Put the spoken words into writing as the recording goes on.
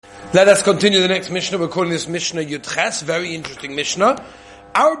Let us continue the next Mishnah. We're calling this Mishnah Yudches, very interesting Mishnah.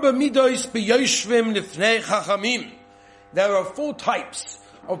 Arba midos b'yoshvim lifnei chachamim. There are 4 types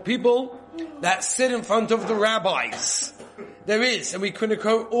of people that sit in front of the rabbis. There is, and we're going to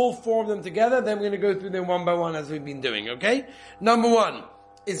go all 4 of them together, then we're going to go through them one by one as we've been doing, okay? Number 1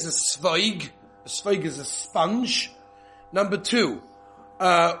 is a sfoig. A sfoig is a sponge. Number 2,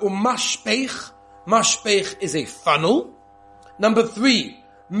 mashpech. Mashpech is a funnel. Number 3,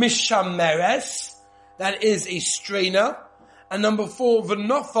 mishameres, that is a strainer. And number 4,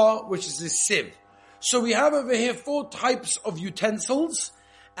 v'nofa, which is a sieve. So we have over here 4 types of utensils,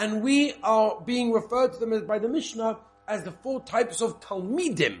 and we are being referred to them as, by the Mishnah as the 4 types of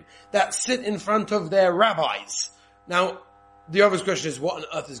talmidim that sit in front of their rabbis. Now, the obvious question is, what on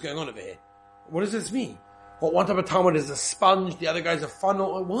earth is going on over here? What does this mean? One type of talmud is a sponge, the other guy's a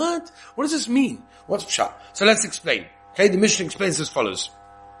funnel. What? What does this mean? What's pshat? So let's explain. Okay, the Mishnah explains as follows.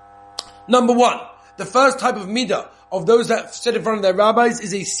 Number 1, the first type of midah of those that sit in front of their rabbis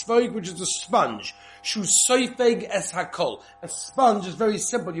is a sfoig, which is a sponge. Shu soifeg es hakol. A sponge is very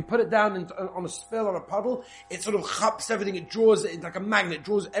simple. You put it down on a spill, on a puddle, it sort of chaps everything, it draws it like a magnet,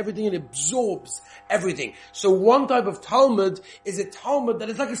 draws everything and absorbs everything. So one type of Talmud is a Talmud that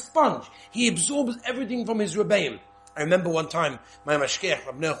is like a sponge. He absorbs everything from his rebbeim. I remember one time, my mashkiach,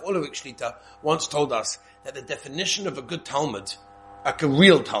 Rav Noach Olovik Shlita, once told us that the definition of a good Talmud, like a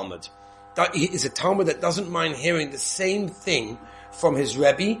real Talmud, that is a Talmud that doesn't mind hearing the same thing from his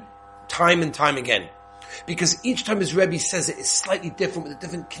Rebbe time and time again. Because each time his Rebbe says it is slightly different, with a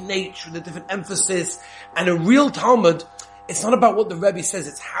different knach, with a different emphasis. And a real Talmud, it's not about what the Rebbe says,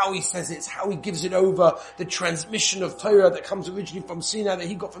 it's how he says it, it's how he gives it over, the transmission of Torah that comes originally from Sinai that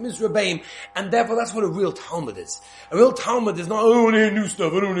he got from his Rebbeim. And therefore that's what a real Talmud is. A real Talmud is not, I want to hear new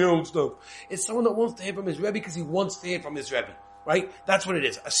stuff, I don't want to hear old stuff. It's someone that wants to hear from his Rebbe because he wants to hear from his Rebbe. Right? That's what it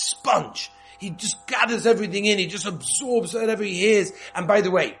is. A sponge. He just gathers everything in. He just absorbs whatever he hears. And by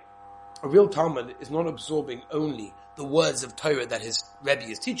the way, a real Talmud is not absorbing only the words of Torah that his Rebbe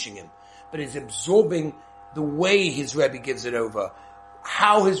is teaching him, but is absorbing the way his Rebbe gives it over,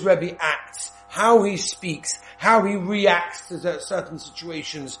 how his Rebbe acts, how he speaks, how he reacts to certain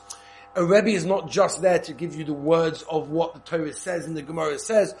situations. A Rebbe is not just there to give you the words of what the Torah says and the Gemara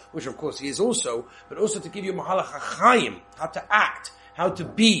says, which of course he is also, but also to give you mahalach hachayim, how to act, how to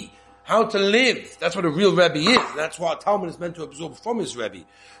be, how to live. That's what a real Rebbe is. That's what a Talmud is meant to absorb from his Rebbe.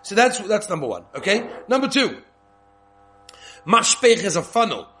 So that's number 1, okay? Number 2, mashpech is a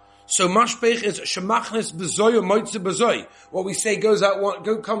funnel. So mashpech is shemachnes bezoy or moitze bezoy. What we say goes out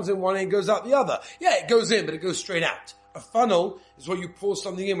comes in one end, goes out the other. Yeah, it goes in, but it goes straight out. A funnel is where you pour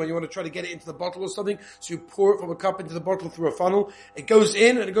something in when you want to try to get it into the bottle or something. So you pour it from a cup into the bottle through a funnel. It goes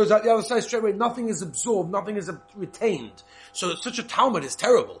in and it goes out the other side straight away. Nothing is absorbed. Nothing is retained. So such a Talmud is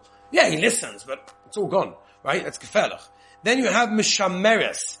terrible. Yeah, he listens, but it's all gone. Right? That's gefährlich. Then you have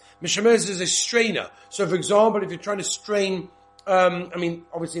mishameres. Mishameres is a strainer. So for example, if you're trying to strain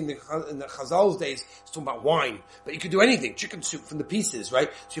obviously in the Chazal's days, it's talking about wine, but you could do anything, chicken soup from the pieces,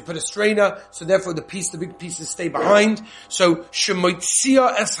 right? So you put a strainer, so therefore the big pieces stay behind. So,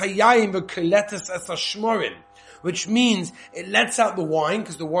 shemoitzia es hayayim v'koletes es hashmorim, which means it lets out the wine,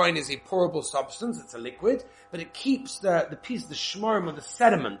 because the wine is a pourable substance, it's a liquid, but it keeps the piece, the shmorim, or the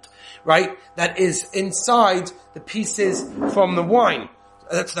sediment, right, that is inside the pieces from the wine.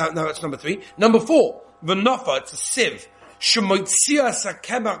 That's number 3. Number 4, v'nofa, it's a sieve. And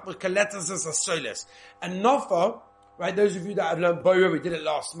nofa, right, those of you that have learned Boyer, we did it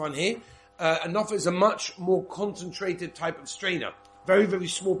last month here, a nofa is a much more concentrated type of strainer. Very, very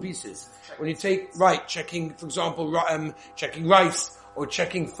small pieces. When you take, checking, for example, checking rice or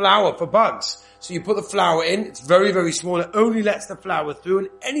checking flour for bugs. So you put the flour in, it's very, very small, it only lets the flour through, and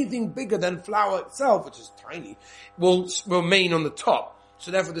anything bigger than flour itself, which is tiny, will remain on the top. So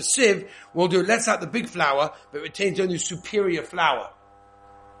therefore the sieve lets out the big flour, but retains only superior flour.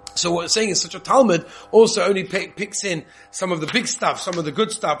 So what we're saying is such a Talmud also only picks in some of the big stuff, some of the good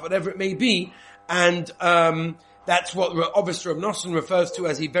stuff, whatever it may be, and that's what Avos Rav Nosson refers to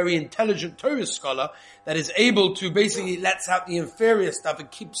as a very intelligent Torah scholar that is able to basically lets out the inferior stuff and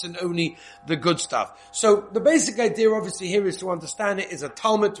keeps in only the good stuff. So the basic idea obviously here is to understand it is a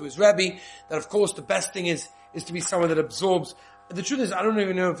Talmud to his Rebbe, that of course the best thing is to be someone that absorbs. The truth is, I don't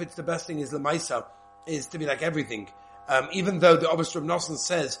even know if it's the best thing is Lamaisa, is to be like everything. Even though the Avos Rav Nosson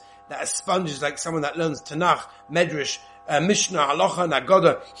says that a sponge is like someone that learns Tanakh, Medrash, Mishnah, Halacha, and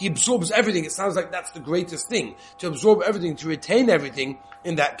Agoda. He absorbs everything. It sounds like that's the greatest thing. To absorb everything, to retain everything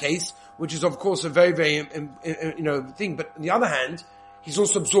in that case, which is of course a very, very, thing. But on the other hand, he's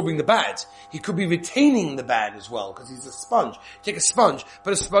also absorbing the bad. He could be retaining the bad as well, because he's a sponge. Take a sponge,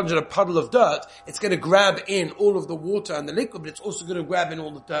 put a sponge in a puddle of dirt, it's going to grab in all of the water and the liquid, but it's also going to grab in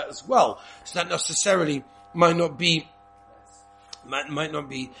all the dirt as well. So that necessarily might not be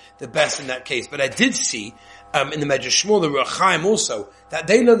the best in that case. But I did see, in the Medrash Shmuel, the Ruach Chaim also, that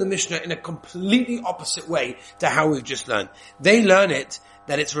they learn the Mishnah in a completely opposite way to how we've just learned. They learn it,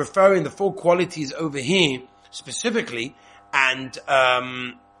 that it's referring the four qualities over here, specifically, and,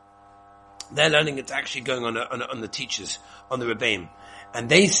 they're learning it's actually going on the teachers, on the Rebbeim. And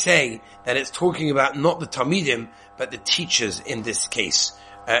they say that it's talking about not the Talmidim, but the teachers in this case,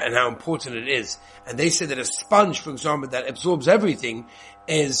 and how important it is. And they say that a sponge, for example, that absorbs everything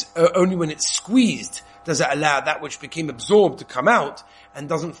is only when it's squeezed does it allow that which became absorbed to come out, and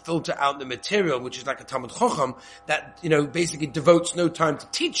doesn't filter out the material, which is like a Talmud Chacham that, basically devotes no time to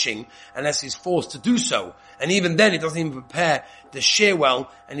teaching unless he's forced to do so. And even then, he doesn't even prepare the share well,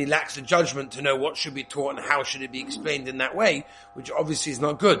 and he lacks the judgment to know what should be taught and how should it be explained in that way, which obviously is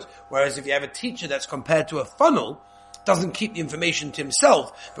not good. Whereas if you have a teacher that's compared to a funnel, doesn't keep the information to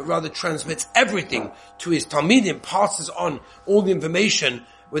himself, but rather transmits everything to his Talmidim, passes on all the information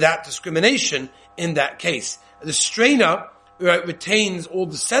without discrimination in that case. The strainer retains all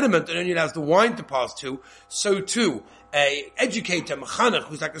the sediment and only allows the wine to pass to. So too, a educator, mechanech,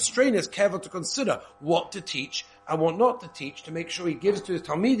 who's like a strainer, is careful to consider what to teach and what not to teach to make sure he gives to his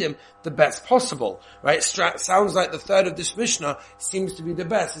Talmidim the best possible, right? Sounds like the third of this Mishnah seems to be the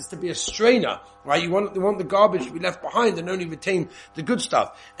best, is to be a strainer, right? You want the garbage to be left behind and only retain the good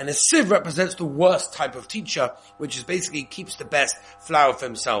stuff. And a sieve represents the worst type of teacher, which is basically keeps the best flour for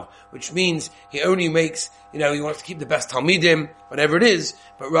himself, which means he only makes, he wants to keep the best Talmidim, whatever it is,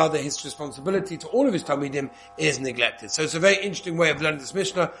 but rather his responsibility to all of his Talmidim is neglected. So it's a very interesting way of learning this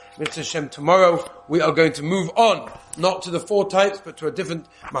Mishnah. Mitzvah Hashem, tomorrow we are going to move on, not to the four types, but to a different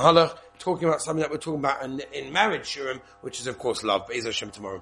mahalach, talking about something that we're talking about in marriage, Shurim, which is of course love. Be'ez Hashem tomorrow.